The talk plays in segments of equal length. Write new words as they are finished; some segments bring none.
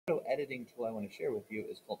photo editing tool I want to share with you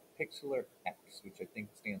is called Pixlr X, which I think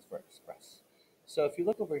stands for Express. So if you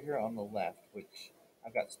look over here on the left, which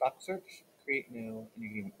I've got stock search, create new, and you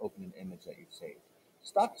can even open an image that you've saved.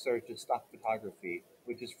 Stock search is stock photography,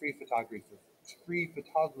 which is free photography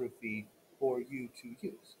for you to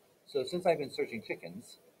use. So since I've been searching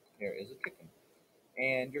chickens, here is a chicken.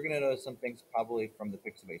 And you're going to notice some things probably from the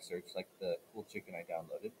Pixabay search, like the cool chicken I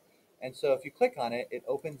downloaded. And so if you click on it, it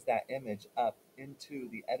opens that image up into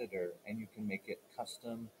the editor and you can make it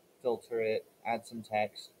custom, filter it, add some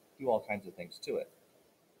text, do all kinds of things to it.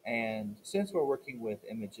 And since we're working with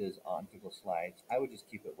images on Google Slides, I would just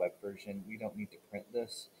keep it web version. We don't need to print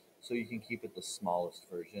this, so you can keep it the smallest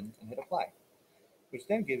version and hit apply, which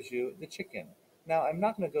then gives you the chicken. Now, I'm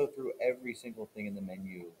not going to go through every single thing in the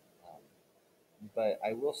menu, um, but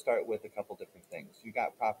I will start with a couple different things. You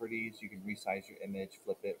got properties, you can resize your image,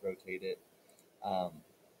 flip it, rotate it. Um,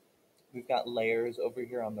 we've got layers over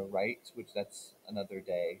here on the right, which that's another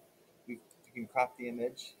day. You can crop the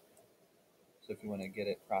image, so if you want to get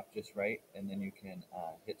it cropped just right, and then you can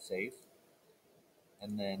hit save.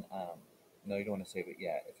 And then, no, you don't want to save it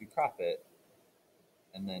yet. If you crop it,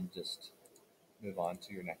 and then just move on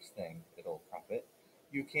to your next thing, it'll crop it.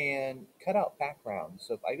 You can cut out background.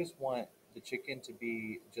 So if I just want the chicken to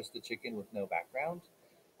be just the chicken with no background,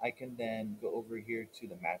 I can then go over here to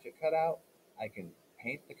the magic cutout. I can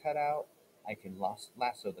paint the cutout. I can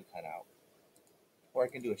lasso the cutout. Or I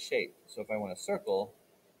can do a shape. So if I want a circle,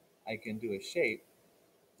 I can do a shape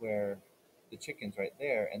where the chicken's right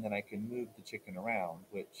there, and then I can move the chicken around,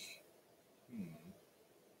 which,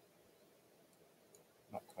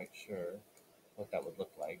 not quite sure what that would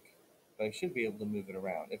look like, but I should be able to move it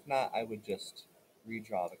around. If not, I would just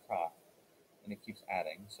redraw the crop, and it keeps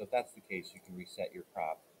adding. So if that's the case, you can reset your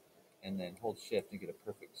crop, and then hold shift and get a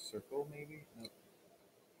perfect circle, maybe? Nope.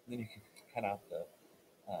 And then you can cut out the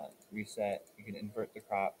reset. You can invert the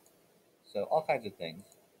crop. So all kinds of things.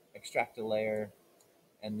 Extract a layer,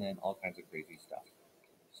 and then all kinds of crazy stuff.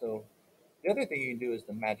 So the other thing you can do is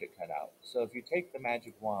the magic cutout. So if you take the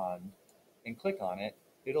magic wand and click on it,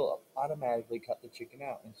 it'll automatically cut the chicken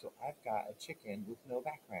out. And so I've got a chicken with no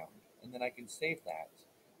background. And then I can save that.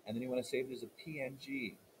 And then you want to save it as a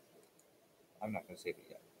PNG. I'm not going to save it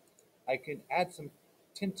yet. I can add some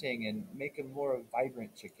tinting and make a more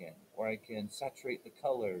vibrant chicken. Or I can saturate the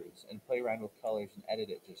colors and play around with colors and edit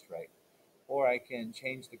it just right. Or I can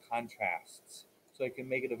change the contrasts so I can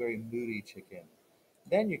make it a very moody chicken.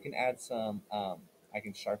 Then you can add some, I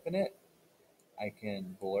can sharpen it, I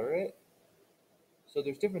can blur it. So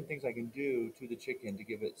there's different things I can do to the chicken to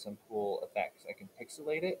give it some cool effects. I can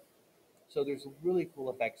pixelate it. So there's really cool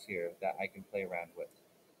effects here that I can play around with.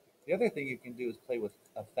 The other thing you can do is play with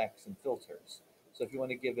effects and filters. So if you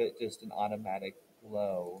want to give it just an automatic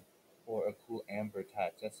glow or a cool amber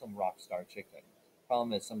touch, that's some rock star chicken.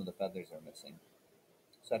 Problem is some of the feathers are missing.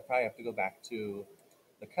 So I'd probably have to go back to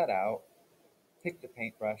the cutout, pick the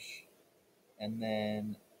paintbrush, and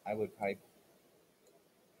then I would probably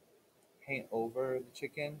paint over the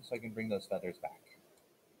chicken so I can bring those feathers back.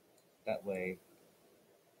 That way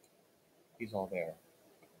he's all there.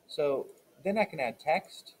 So then I can add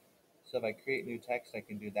text. So if I create new text, I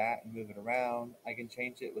can do that and move it around. I can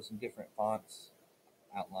change it with some different fonts,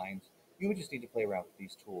 outlines. You would just need to play around with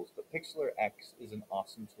these tools. But Pixlr X is an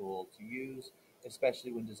awesome tool to use,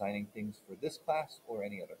 especially when designing things for this class or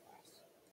any other class.